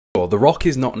Well, The Rock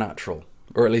is not natural,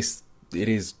 or at least it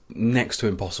is next to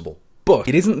impossible. But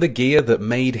it isn't the gear that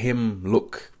made him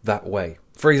look that way.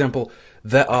 For example,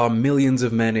 there are millions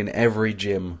of men in every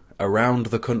gym around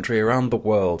the country, around the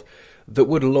world, that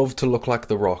would love to look like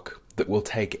The Rock, that will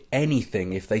take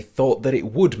anything if they thought that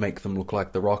it would make them look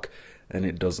like The Rock, and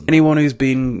it doesn't. Anyone who's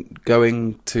been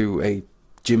going to a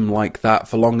gym like that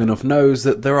for long enough knows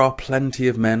that there are plenty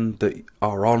of men that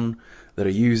are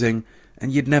using,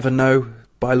 and you'd never know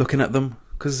by looking at them,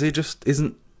 because it just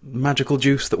isn't magical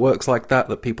juice that works like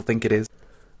that people think it is.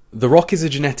 The Rock is a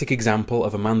genetic example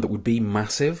of a man that would be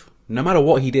massive, no matter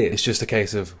what he did. It's just a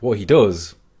case of what he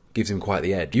does gives him quite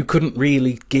the edge. You couldn't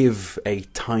really give a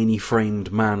tiny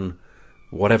framed man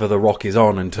whatever The Rock is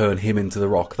on and turn him into The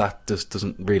Rock. That just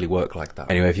doesn't really work like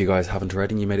that. Anyway, if you guys haven't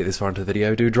already and you made it this far into the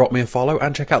video, do drop me a follow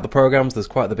and check out the programs. There's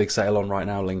quite the big sale on right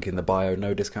now, link in the bio,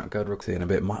 no discount code. See you in a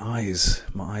bit. My eyes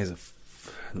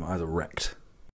are wrecked.